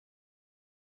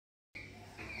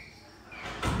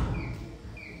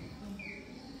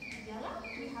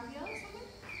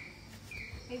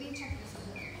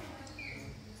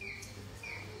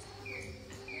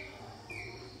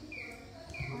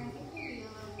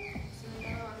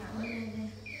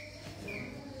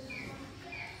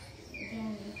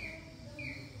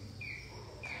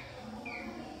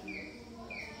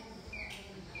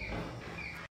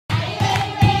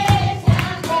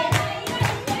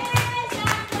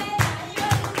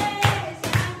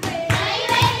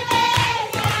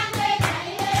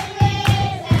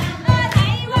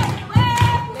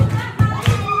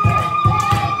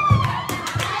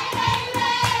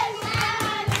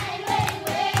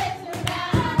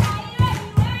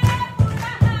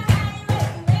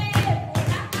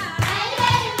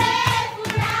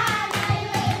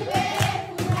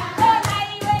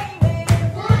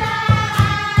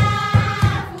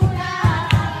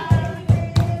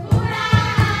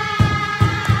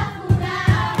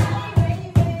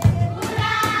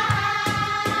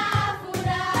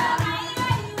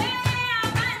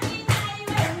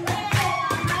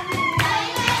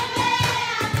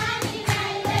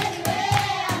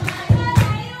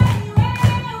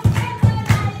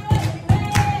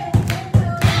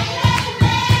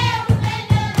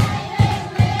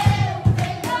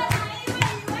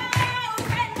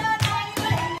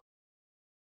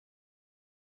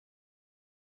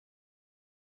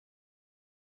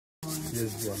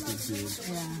Yes, what it is.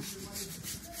 Yeah.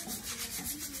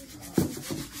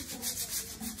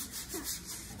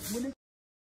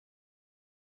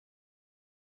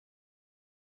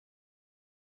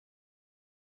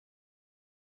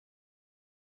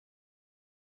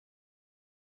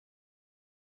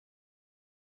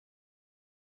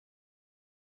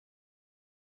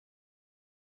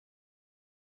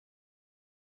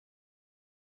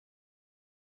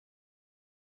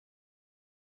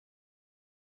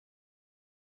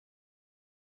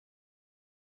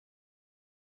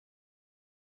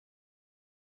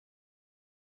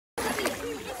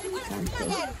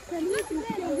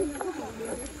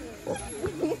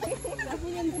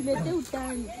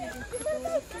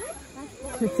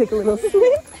 Take a little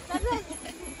swim. How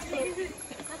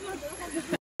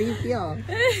do you feel?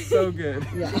 So good.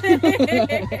 Yeah.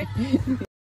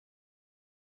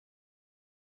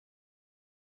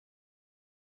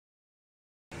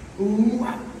 Ooh,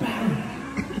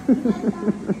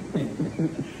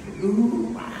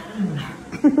 ooh,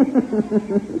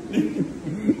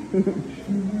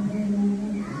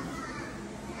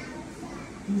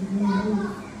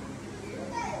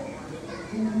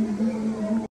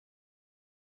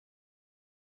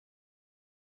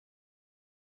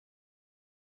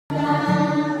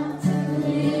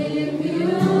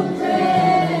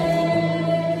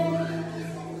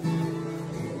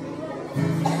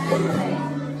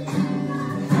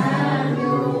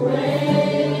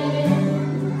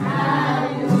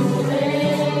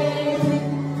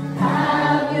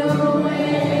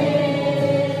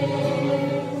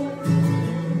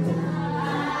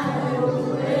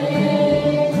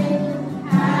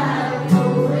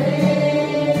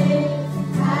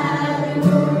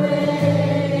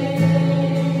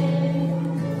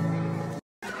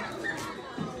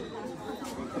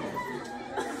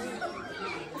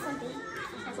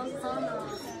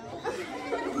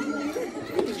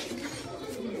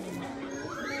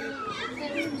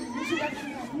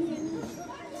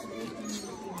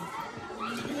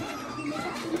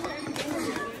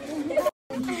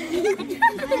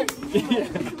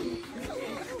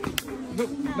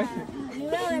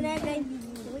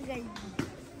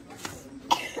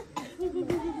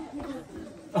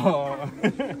 Oh.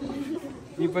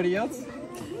 Anybody else?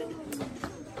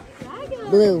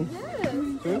 Blue.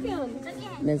 Who?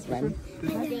 This one.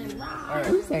 Alright.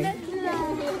 I'm sorry.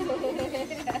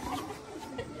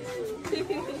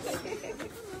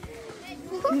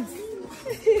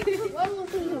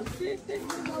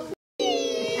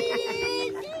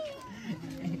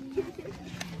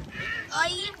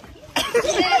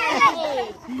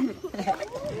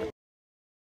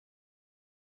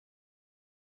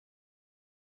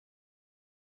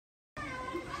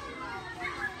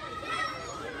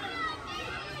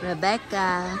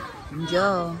 Rebecca,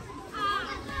 Joe,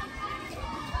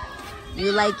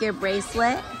 you like your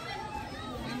bracelet?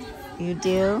 You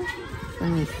do? Let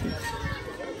me see.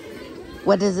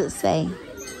 What does it say?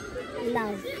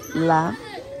 Love. Love?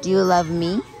 Do you love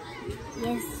me?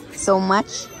 Yes. So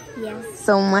much? Yes.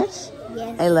 So much?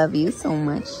 Yes. I love you so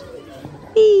much.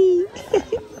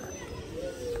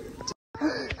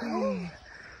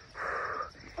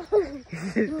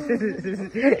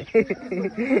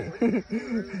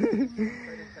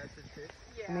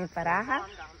 Me paraja.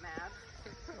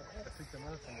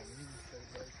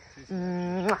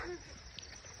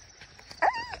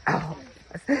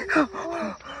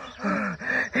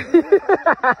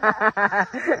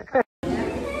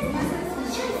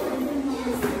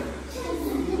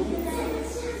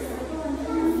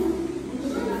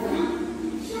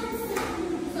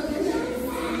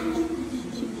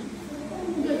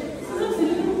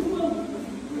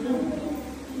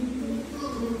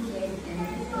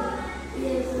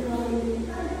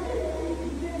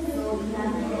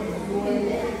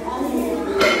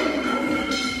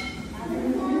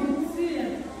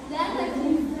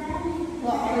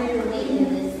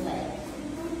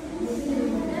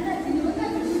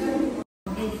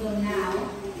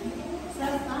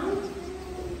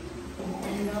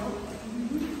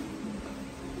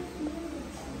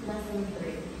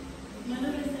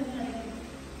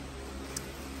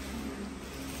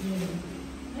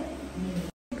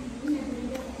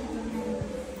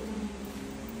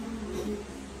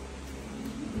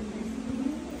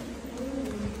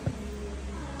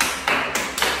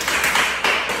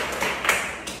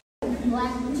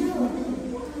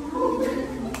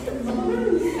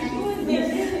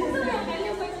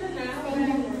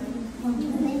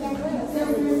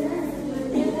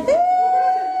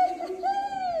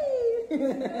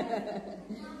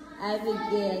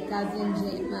 Abigail, cousin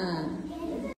Jema.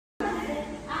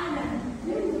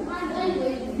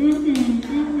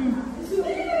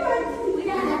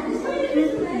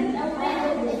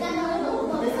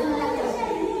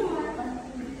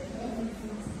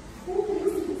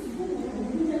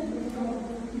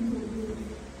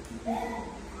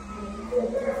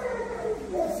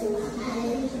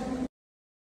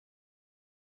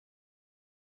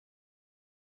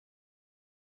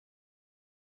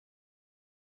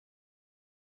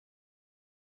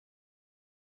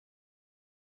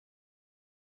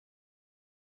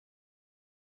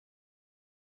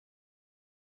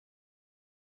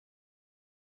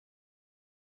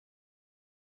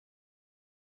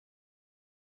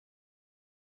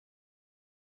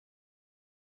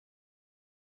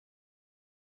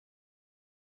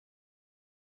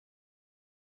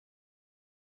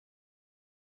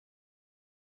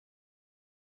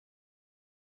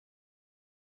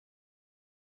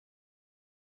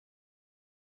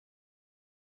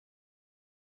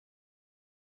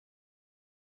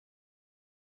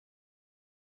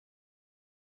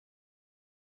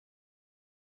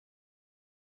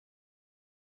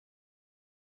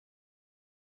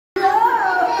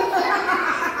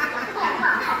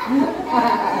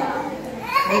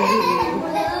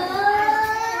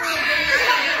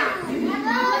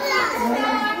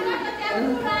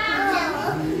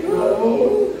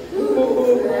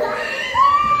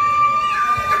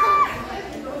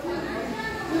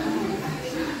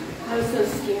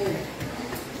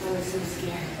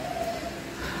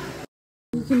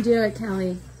 You can do it,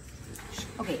 Kelly.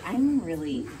 Okay, I'm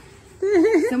really...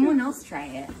 Someone else try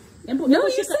it. No,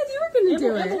 you said you were going to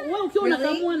do it. Really?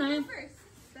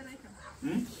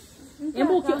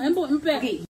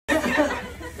 Okay.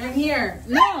 I'm here.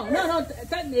 No.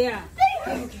 Yeah.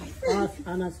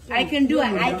 I can do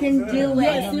it. I can do it.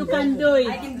 Yes, you can do it.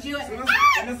 I can do it.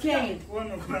 Okay.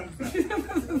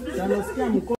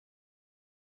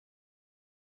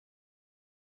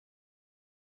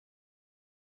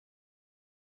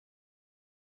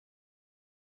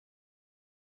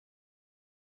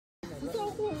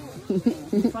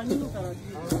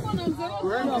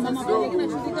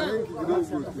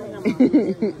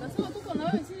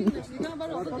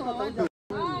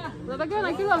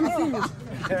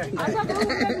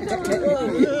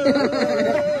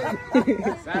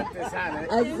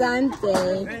 Asante.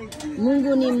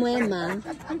 Mungu ni mwema.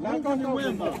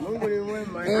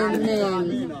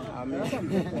 Amen.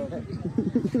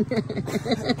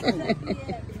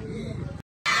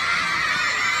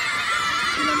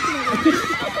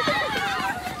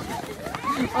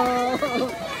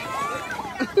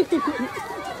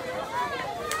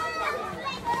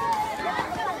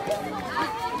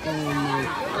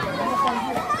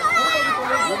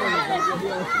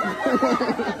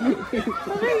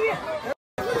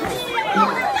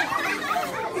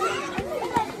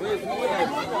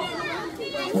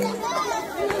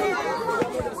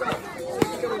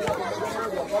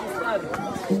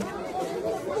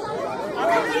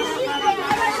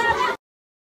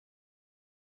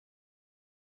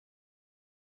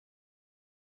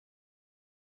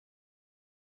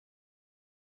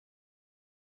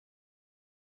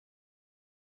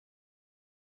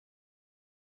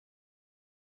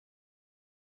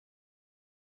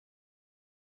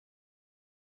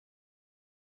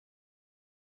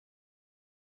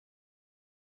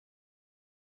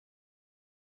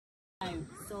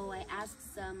 So I asked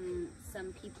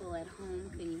some people at home,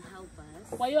 can you help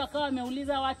us? Kwa hiyo akawa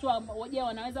ameuliza watu waje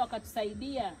wanaweza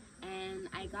wakatusaidia. And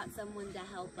I got someone to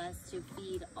help us to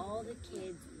feed all the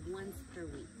kids once per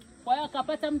week. Kwa hiyo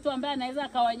akapata mtu ambaye anaweza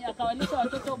akawalisha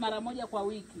watoto mara moja kwa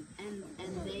wiki. And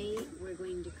they were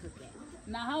going to cook it.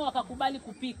 Na hao wakakubali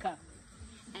kupika.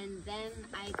 And then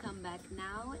I come back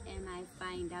now and I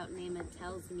find out Nema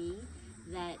tells me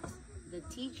that the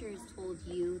teachers told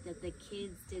you that the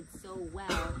kids did so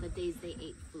well the days they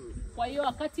ate food. Kwa hiyo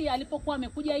wakati alipokuwa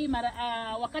amekuja hii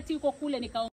wakati yuko kule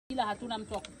nikaona hatuna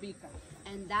mtu wa kupika.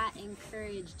 And that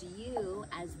encouraged you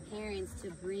as parents to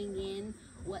bring in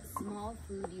what small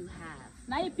food you have.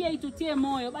 Na hii pia itutie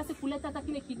moyo basi kuleta hata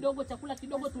kile kidogo chakula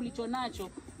kidogo tulichonacho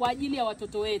kwa ajili ya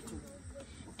watoto wetu.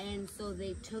 And so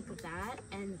they took that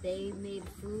and they made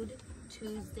food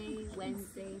Tuesday,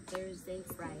 Wednesday, Thursday,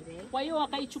 Friday. Kwa hiyo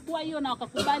wakaichukua hiyo na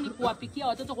wakakubali kuwapikia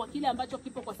watoto kwa kile ambacho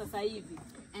kipo kwa sasa hivi.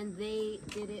 And they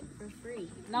did it for free.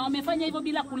 Na wamefanya hivyo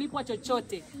bila kulipwa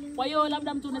chochote. Kwa hiyo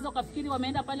labda mtu unaweza kufikiri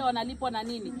wameenda pale wanalipwa na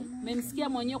nini. Mmemsikia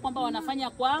mwenyewe kwamba wanafanya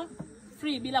kwa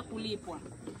free bila kulipwa.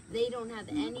 They don't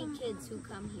have any kids who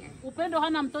come here. Upendo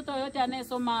hana mtoto yoyote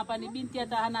anayesoma hapa, ni binti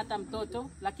hana hata mtoto,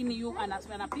 lakini yu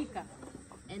anapika.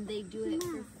 And they do it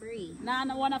for free.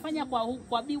 Na wanafanya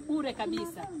kwa bure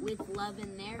kabisa. With love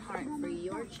in their heart for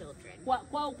your children.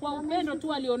 Kwa upendo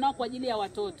tu alionao kwa ajili ya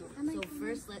watoto. So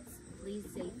first let's please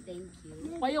say thank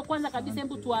you. Kwa hiyo kwanza kabisa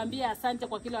hebu tuwaambie asante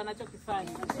kwa kile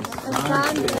wanachokifanya.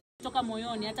 Asante. Kutoka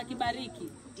moyoni hata kibariki.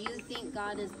 Do you think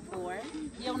God is poor?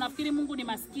 Je, unafikiri Mungu ni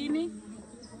maskini?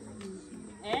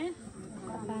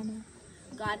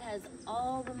 God has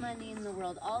all the money in the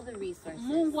world, all the resources.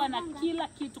 Mungu ana kila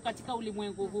kitu katika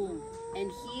ulimwengu huu.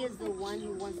 And he is the one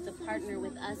who wants to partner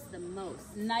with us the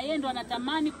most. Na yeye ndo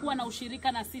anatamani kuwa na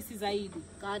ushirika na sisi zaidi.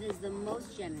 God is the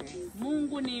most generous.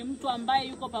 Mungu ni mtu ambaye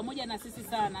yuko pamoja na sisi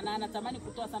sana na anatamani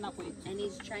kutoa sana kwetu. And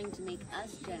he's trying to make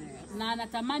us generous. Na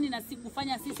anatamani na sisi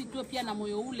kufanya sisi tuwe pia na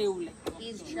moyo ule ule.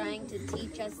 He's trying to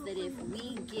teach us that if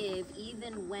we give,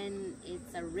 even when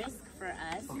it's a risk for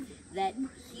us, that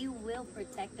he will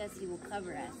protect us, he will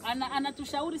cover us.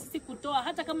 Anatushauri sisi kutoa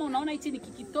hata kama unaona hichi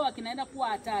nikikitoa kinaenda kuwa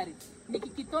hatari.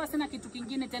 Nikikitoa sina kitu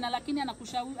kingine tena, lakini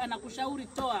anakushauri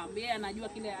toa, yeye anajua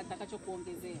kile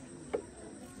atakachokuongezea.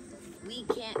 We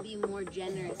can't be more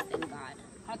generous than God.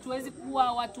 Hatuwezi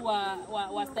kuwa watu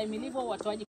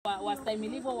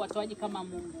wastahimilivu watoaji kama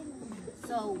Mungu.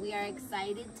 So we are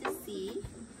excited to see.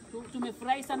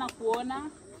 Tumefurahi sana kuona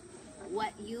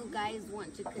what you guys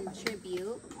want to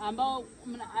contribute. Ambao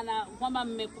kwamba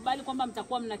mmekubali kwamba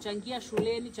mtakuwa mnachangia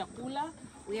shuleni chakula.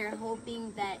 We are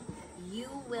hoping that you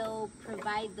will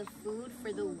provide the food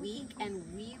for the week and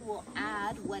we will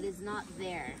add what is not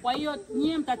there. Kwa hiyo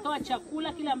nyie mtatoa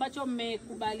chakula kile ambacho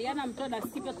mmekubaliana mtoe na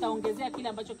sisi pia tutaongezea kile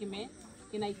ambacho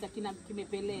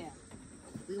kimepelea.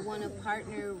 We want to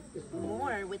partner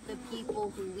more with the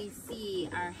people who we see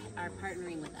are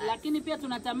partnering with us. Lakini pia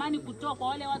tunatamani kutoa kwa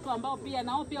wale watu ambao pia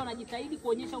nao pia wanajitahidi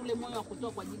kuonyesha ule moyo wa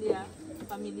kutoa kwa ajili ya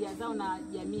familia zao na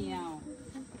jamii yao.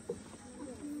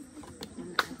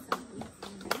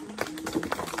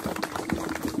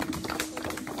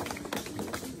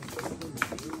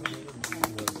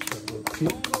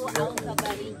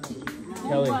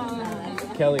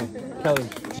 Kelly.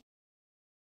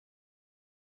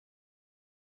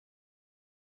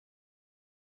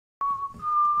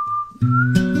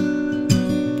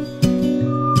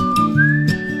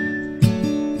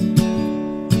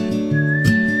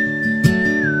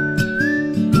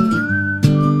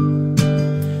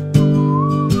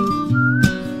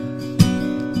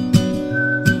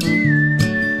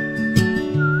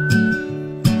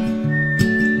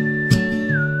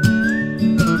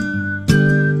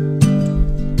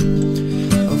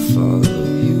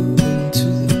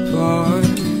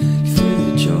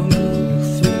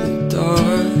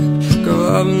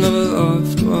 I've never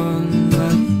loved one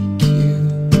like you.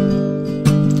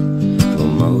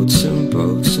 On moats and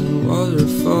boats and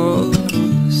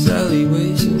waterfalls,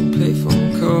 alleyways and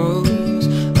payphone calls,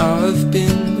 I've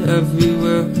been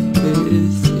everywhere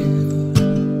with you.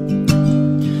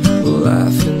 We'll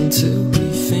laugh until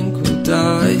we think we'll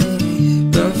die,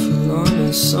 barefoot on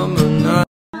a summer night.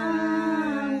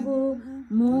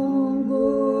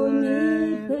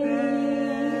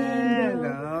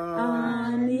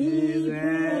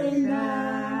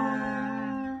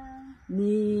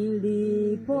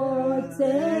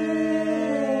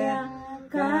 Nilipotea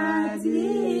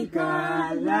katika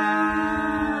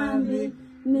dhambi,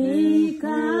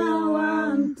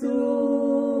 nikawa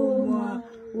mtumwa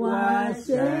wa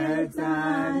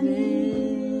shetani.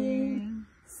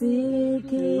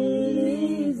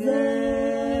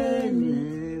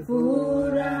 Sikilizeni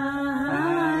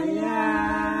furaha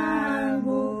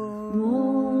yangu,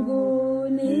 Mungu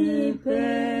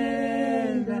nipenda,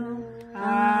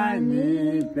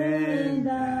 anipenda.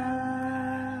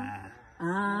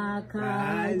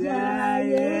 Akaja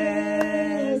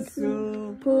Yesu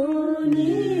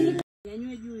kuni.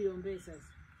 Nyanyue juu iombe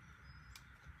sasa.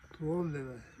 Tuombe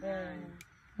basi.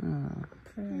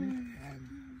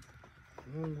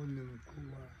 Mungu ni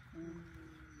mkubwa.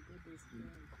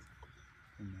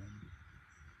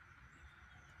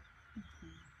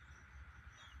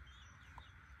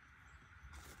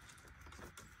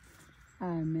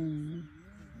 Amen.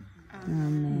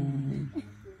 Amen.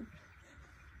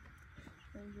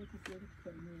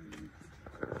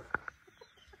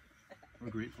 We're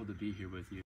grateful to be here with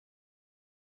you.